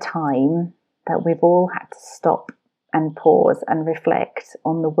 now is the time that we've all had to stop and pause and reflect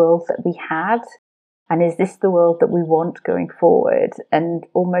on the world that we had, And is this the world that we want going forward? And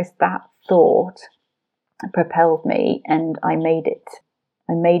almost that thought propelled me, and I made it.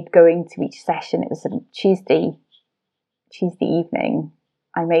 I made going to each session, it was a Tuesday evening,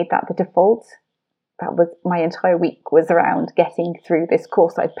 I made that the default. That was my entire week was around getting through this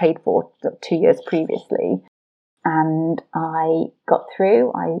course I'd paid for 2 years previously. And I got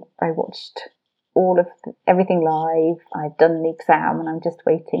through. I watched everything live. I'd done the exam and I'm just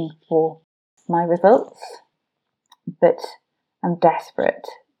waiting for my results. But I'm desperate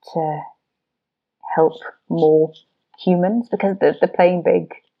to help more humans, because the playing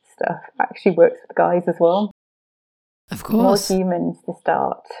big stuff actually works with guys as well. Of course. More humans to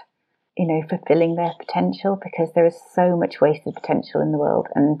start, fulfilling their potential, because there is so much wasted potential in the world,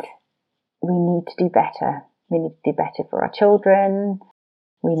 and we need to do better. We need to do better for our children.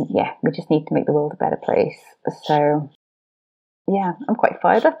 We just need to make the world a better place. So, yeah, I'm quite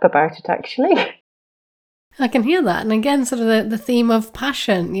fired up about it, actually. I can hear that. And again, sort of the theme of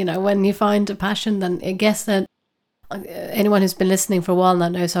passion, when you find a passion, then I guess that anyone who's been listening for a while now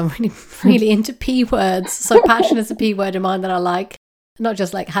knows I'm really, really into P words. So passion is a P word of mine that I like. Not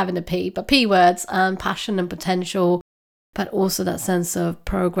just like having a P, but P words, and passion and potential, but also that sense of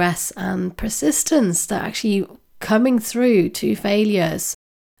progress and persistence, that actually coming through to failures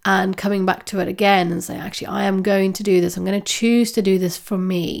and coming back to it again and saying, actually, I am going to do this. I'm going to choose to do this for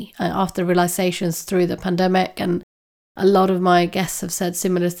me. After realizations through the pandemic, and a lot of my guests have said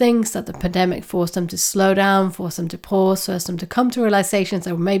similar things, that the pandemic forced them to slow down, forced them to pause, forced them to come to realizations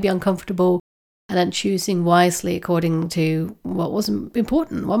that were maybe uncomfortable, and then choosing wisely according to what was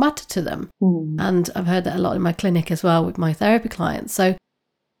important, what mattered to them. And I've heard that a lot in my clinic as well with my therapy clients. So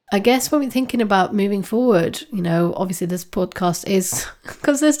I guess when we're thinking about moving forward, obviously this podcast is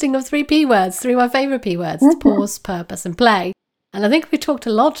consisting of 3 P words, 3 of my favorite P words: it's pause, purpose, and play. And I think we talked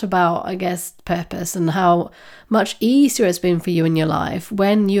a lot about, purpose, and how much easier it's been for you in your life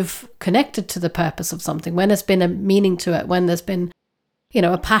when you've connected to the purpose of something, when there's been a meaning to it, when there's been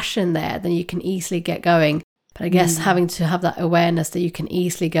a passion there, then you can easily get going. But I guess having to have that awareness that you can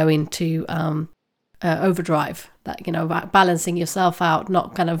easily go into overdrive, that, balancing yourself out,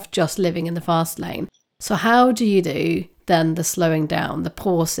 not kind of just living in the fast lane. So how do you do then the slowing down, the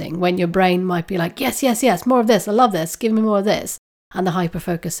pausing, when your brain might be like, yes, more of this, I love this, give me more of this, and the hyper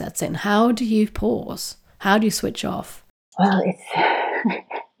focus sets in? How do you pause? How do you switch off? Well,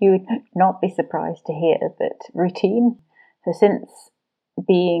 you would not be surprised to hear that routine. So since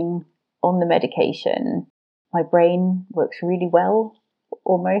being on the medication, my brain works really well,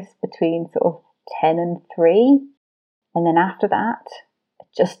 almost between sort of 10 and 3. And then after that, it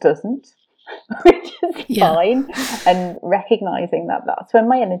just doesn't, which is fine. And recognizing that that's when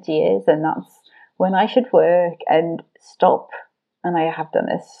my energy is, and that's when I should work, and stop. And I have done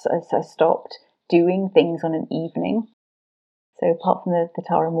this. I stopped doing things on an evening. So apart from the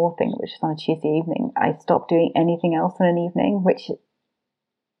Tara Moore thing, which is on a Tuesday evening, I stopped doing anything else on an evening, which,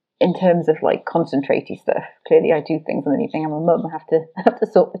 in terms of like concentrating stuff, clearly I do things on an evening. I'm a mum, I have to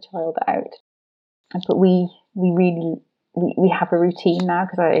sort the child out. But we have a routine now,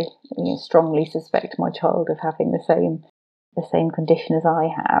 because I strongly suspect my child of having the same condition as I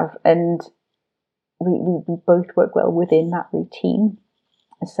have, and we both work well within that routine.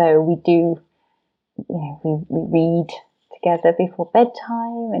 So we do, we read together before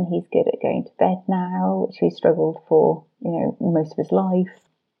bedtime, and he's good at going to bed now, which we struggled for most of his life.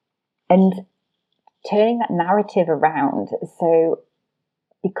 And turning that narrative around. So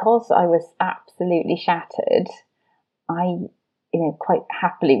because I was absolutely shattered, I, quite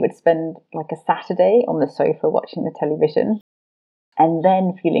happily would spend like a Saturday on the sofa watching the television, and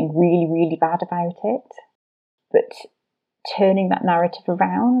then feeling really, really bad about it. But turning that narrative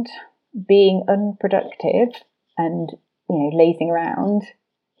around, being unproductive and, lazing around,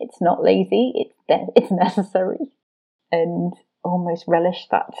 it's not lazy, it's necessary. And almost relish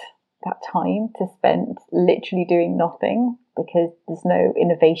that time to spend literally doing nothing, because there's no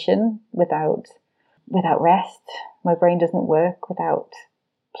innovation without rest. My brain doesn't work without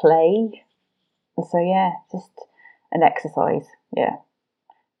play. So just an exercise.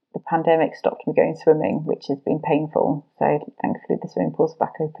 The pandemic stopped me going swimming, which has been painful. So thankfully the swimming pool's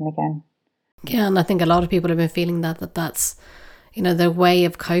back open again. Yeah, and I think a lot of people have been feeling that's their way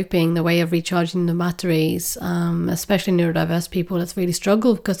of coping, the way of recharging the batteries, especially neurodiverse people that's really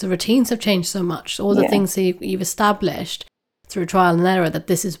struggled, because the routines have changed so much. All the things that you've established through trial and error, that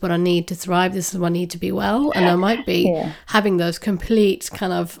this is what I need to thrive, this is what I need to be well. And I might be having those complete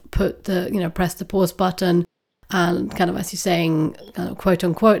kind of press the pause button and kind of, as you're saying, kind of quote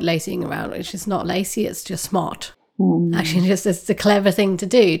unquote lazying around, which is not lazy, it's just smart. Actually, it's the clever thing to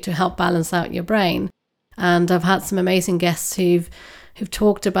do to help balance out your brain. And I've had some amazing guests who've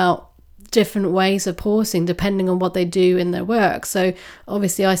talked about different ways of pausing depending on what they do in their work. So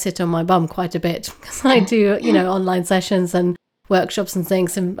obviously I sit on my bum quite a bit because I do, online sessions and workshops and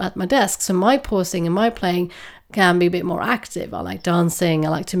things at my desk. So my pausing and my playing can be a bit more active. I like dancing, I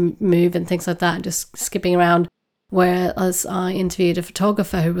like to move and things like that, and just skipping around. Whereas I interviewed a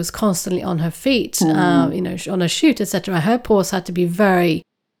photographer who was constantly on her feet, on a shoot, etc. Her pause had to be very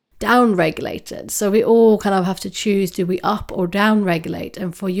down regulated. So we all kind of have to choose, do we up or down regulate?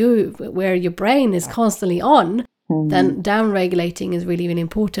 And for you, where your brain is constantly on, then down regulating is really, really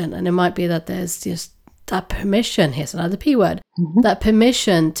important. And it might be that there's just that permission, here's another P word, that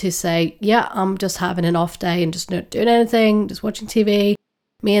permission to say, yeah, I'm just having an off day and just not doing anything, just watching TV.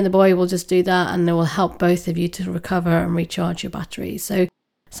 Me and the boy will just do that, and it will help both of you to recover and recharge your batteries. So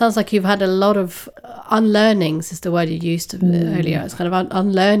sounds like you've had a lot of unlearnings, is the word you used earlier. It's kind of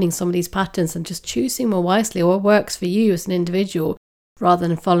unlearning some of these patterns and just choosing more wisely what works for you as an individual rather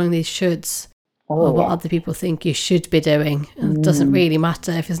than following these shoulds or what other people think you should be doing. And it doesn't really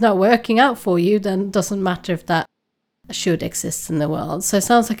matter. If it's not working out for you, then it doesn't matter if that should exist in the world. So it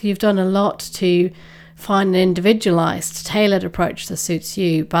sounds like you've done a lot to find an individualized, tailored approach that suits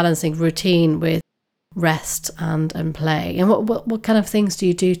you, balancing routine with rest and play. And what kind of things do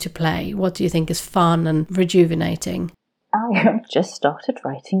you do to play? What do you think is fun and rejuvenating? I have just started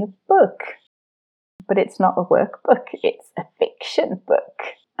writing a book, but it's not a workbook, it's a fiction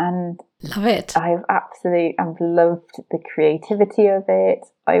book. And love it. I've loved the creativity of it.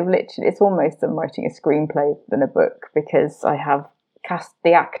 It's almost I'm writing a screenplay than a book, because I have cast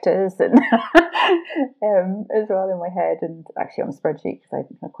the actors and as well in my head, and actually on a spreadsheet, because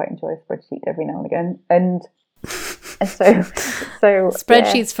I quite enjoy a spreadsheet every now and again, and so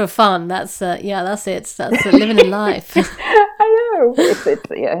spreadsheets for fun. That's it. That's living in life. I know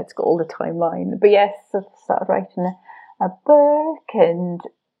it's got all the timeline, but yes, I've started writing a book, and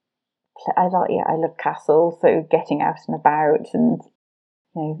I love castles, so getting out and about and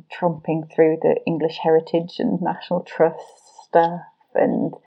tromping through the English Heritage and National Trust stuff,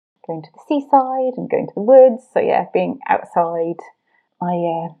 and going to the seaside and going to the woods. So yeah, being outside.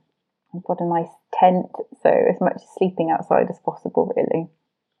 I've got a nice tent, so as much sleeping outside as possible, really.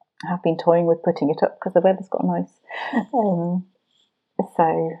 I have been toying with putting it up because the weather's got nice.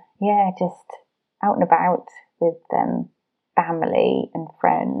 So yeah, just out and about with family and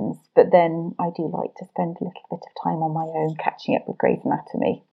friends. But then I do like to spend a little bit of time on my own catching up with Grey's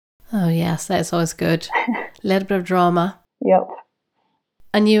Anatomy. Oh yes, that's always good. A little bit of drama. Yep.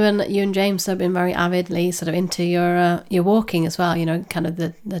 And you and James have been very avidly sort of into your walking as well. Kind of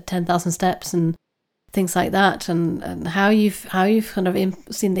the 10,000 steps and things like that. And how you've kind of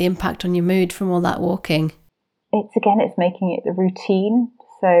seen the impact on your mood from all that walking. It's making it the routine.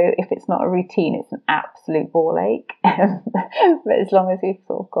 So if it's not a routine, it's an absolute ball ache. But as long as we've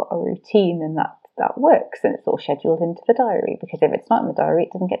sort of got a routine, then that works, and it's all scheduled into the diary. Because if it's not in the diary,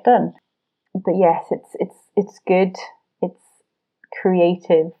 it doesn't get done. But yes, it's good. It's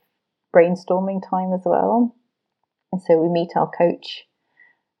creative brainstorming time as well. And so we meet our coach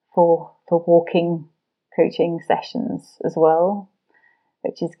for walking coaching sessions as well,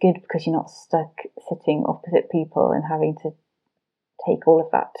 which is good because you're not stuck sitting opposite people and having to take all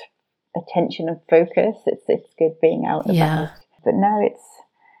of that attention and focus. It's good being out and about. But no,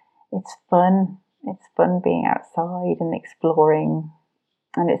 it's fun. It's fun being outside and exploring,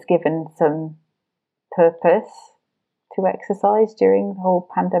 and it's given some purpose to exercise during the whole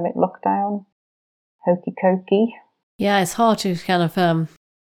pandemic lockdown. Hokey cokey. Yeah, it's hard to kind of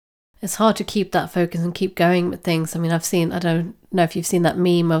it's hard to keep that focus and keep going with things. I mean, I don't know if you've seen that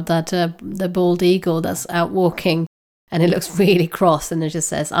meme of that the bald eagle that's out walking, and it looks really cross, and it just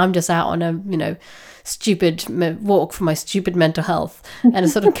says, I'm just out on a stupid walk for my stupid mental health. And it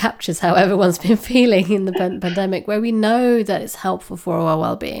sort of captures how everyone's been feeling in the pandemic, where we know that it's helpful for our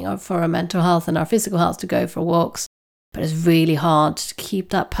well-being or for our mental health and our physical health to go for walks. But it's really hard to keep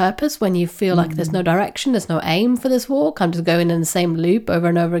that purpose when you feel like there's no direction, there's no aim for this walk. I'm just going in the same loop over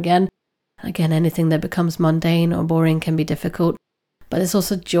and over again. Again, anything that becomes mundane or boring can be difficult. But there's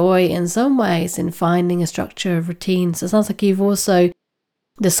also joy in some ways in finding a structure of routine. So it sounds like you've also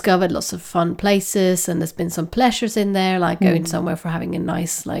discovered lots of fun places, and there's been some pleasures in there, like going somewhere for having a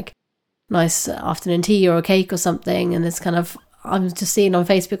nice afternoon tea or a cake or something. And it's kind of, I'm just seeing on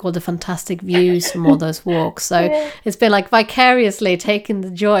Facebook all the fantastic views from all those walks. So it's been like vicariously taking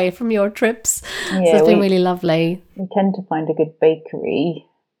the joy from your trips. So it's been really lovely. We tend to find a good bakery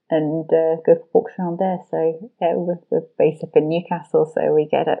and go for walks around there. So yeah, we're based up in Newcastle, so we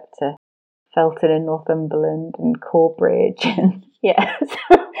get up to Felton in Northumberland and Corbridge and Yeah. So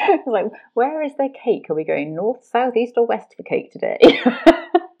it's like, where is their cake? Are we going north, south, east, or west for cake today?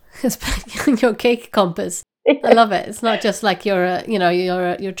 Your cake compass. I love it. It's not just like your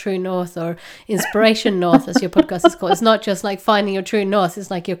true north, or inspiration north, as your podcast is called. It's not just like finding your true north.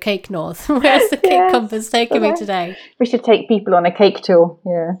 It's like your cake north. Where's the cake compass taking me today? We should take people on a cake tour.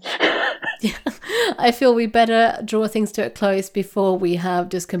 Yeah. I feel we better draw things to a close before we have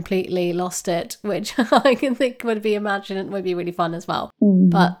just completely lost it, which I can think would be really fun as well.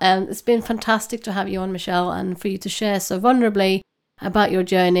 But it's been fantastic to have you on, Michelle, and for you to share so vulnerably about your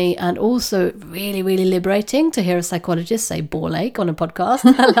journey, and also really, really liberating to hear a psychologist say ball ache on a podcast.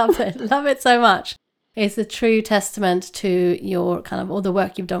 I love it so much. It's a true testament to your kind of all the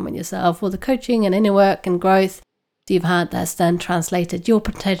work you've done with yourself, all the coaching and inner work and growth you've had that's then translated your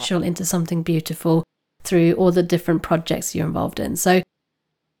potential into something beautiful through all the different projects you're involved in. So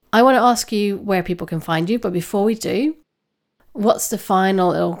I want to ask you where people can find you, but before we do, what's the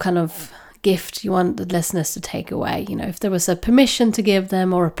final kind of gift you want the listeners to take away? If there was a permission to give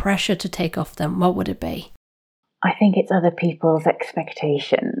them or a pressure to take off them, what would it be? I think it's other people's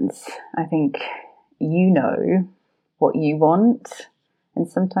expectations. I think you know what you want, and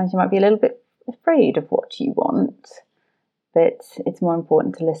sometimes you might be a little bit afraid of what you want, but it's more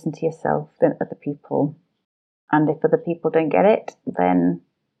important to listen to yourself than other people. And if other people don't get it, then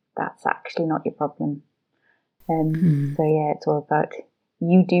that's actually not your problem. So yeah, it's all about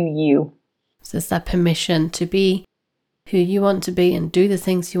you do you. So it's that permission to be who you want to be and do the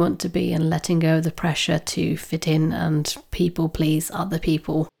things you want to be, and letting go of the pressure to fit in and people please other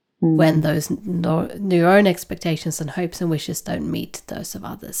people when those your own expectations and hopes and wishes don't meet those of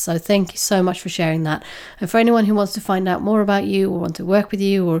others. So thank you so much for sharing that. And for anyone who wants to find out more about you, or want to work with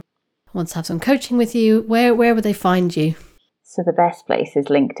you, or wants to have some coaching with you, where would they find you? So the best place is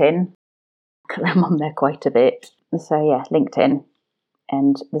LinkedIn. I'm on there quite a bit. So yeah, LinkedIn.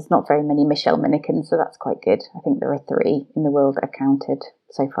 And there's not very many Michelle Minikins, so that's quite good. I think there are 3 in the world I've counted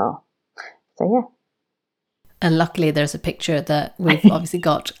so far. So yeah. And luckily there's a picture that we've obviously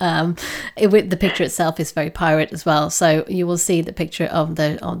got. The picture itself is very pirate as well. So you will see the picture of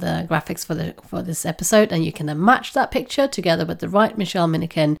the graphics for this episode, and you can then match that picture together with the right Michelle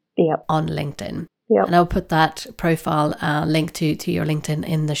Minikin on LinkedIn. Yep. And I'll put that profile link to your LinkedIn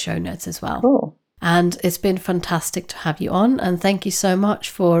in the show notes as well. Cool. And it's been fantastic to have you on. And thank you so much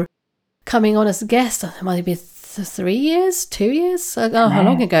for coming on as a guest. It might be 3 years, 2 years? How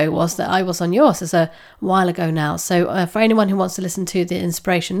long ago was that I was on yours? It's a while ago now. So for anyone who wants to listen to the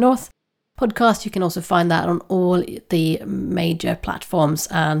Inspiration North podcast, you can also find that on all the major platforms.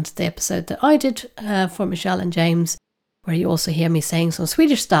 And the episode that I did for Michelle and James, where you also hear me saying some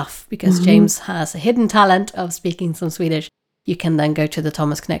Swedish stuff, because James has a hidden talent of speaking some Swedish. You can then go to the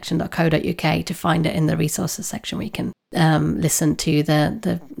thomasconnection.co.uk to find it in the resources section, where you can listen to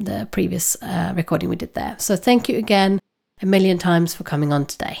the previous recording we did there. So thank you again a million times for coming on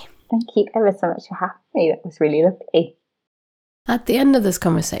today. Thank you ever so much for having me. That was really lovely. At the end of this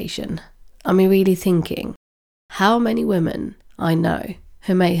conversation, I'm really thinking how many women I know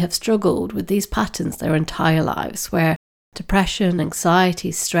who may have struggled with these patterns their entire lives, where depression,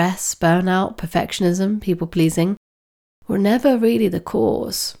 anxiety, stress, burnout, perfectionism, people-pleasing were never really the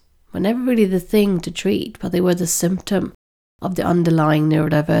cause, were never really the thing to treat, but they were the symptom of the underlying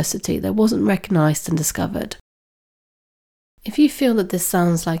neurodiversity that wasn't recognized and discovered. If you feel that this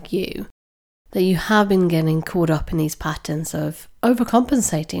sounds like you, that you have been getting caught up in these patterns of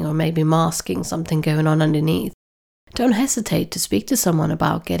overcompensating or maybe masking something going on underneath, don't hesitate to speak to someone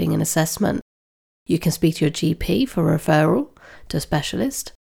about getting an assessment. You can speak to your GP for a referral to a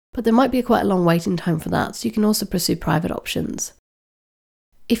specialist, but there might be quite a long waiting time for that, so you can also pursue private options.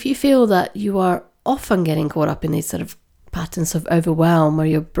 If you feel that you are often getting caught up in these sort of patterns of overwhelm, where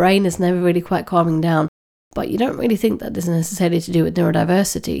your brain is never really quite calming down, but you don't really think that this is necessarily to do with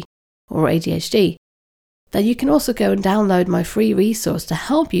neurodiversity or ADHD, then you can also go and download my free resource to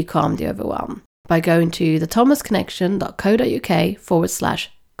help you calm the overwhelm by going to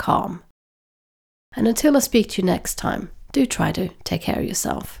thethomasconnection.co.uk/calm. And until I speak to you next time, do try to take care of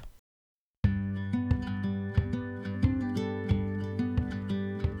yourself.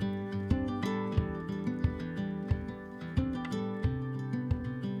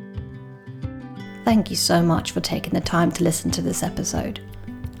 Thank you so much for taking the time to listen to this episode.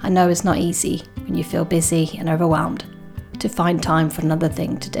 I know it's not easy when you feel busy and overwhelmed to find time for another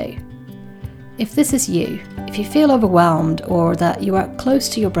thing to do. If this is you, if you feel overwhelmed or that you are close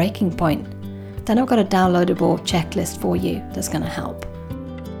to your breaking point, then I've got a downloadable checklist for you that's going to help.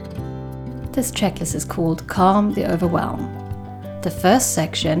 This checklist is called Calm the Overwhelm. The first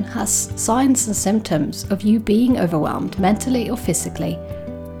section has signs and symptoms of you being overwhelmed mentally or physically,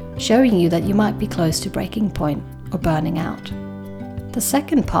 showing you that you might be close to breaking point or burning out. The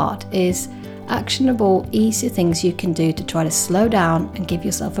second part is actionable, easy things you can do to try to slow down and give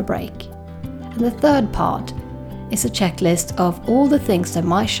yourself a break. And the third part is a checklist of all the things that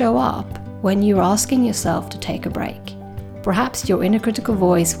might show up when you're asking yourself to take a break. Perhaps your inner critical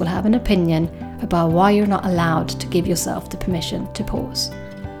voice will have an opinion about why you're not allowed to give yourself the permission to pause.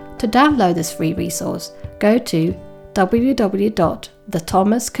 To download this free resource, go to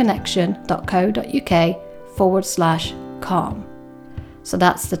www.thethomasconnection.co.uk/calm. So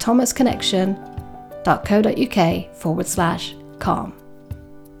that's thethomasconnection.co.uk/calm.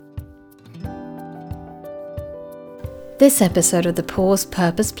 This episode of the Pause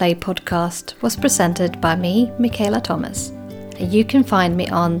Purpose Play podcast was presented by me, Michaela Thomas, and you can find me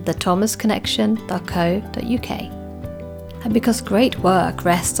on thethomasconnection.co.uk. And because great work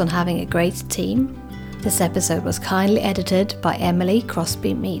rests on having a great team, this episode was kindly edited by Emily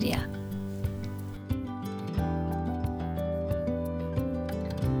Crosby Media.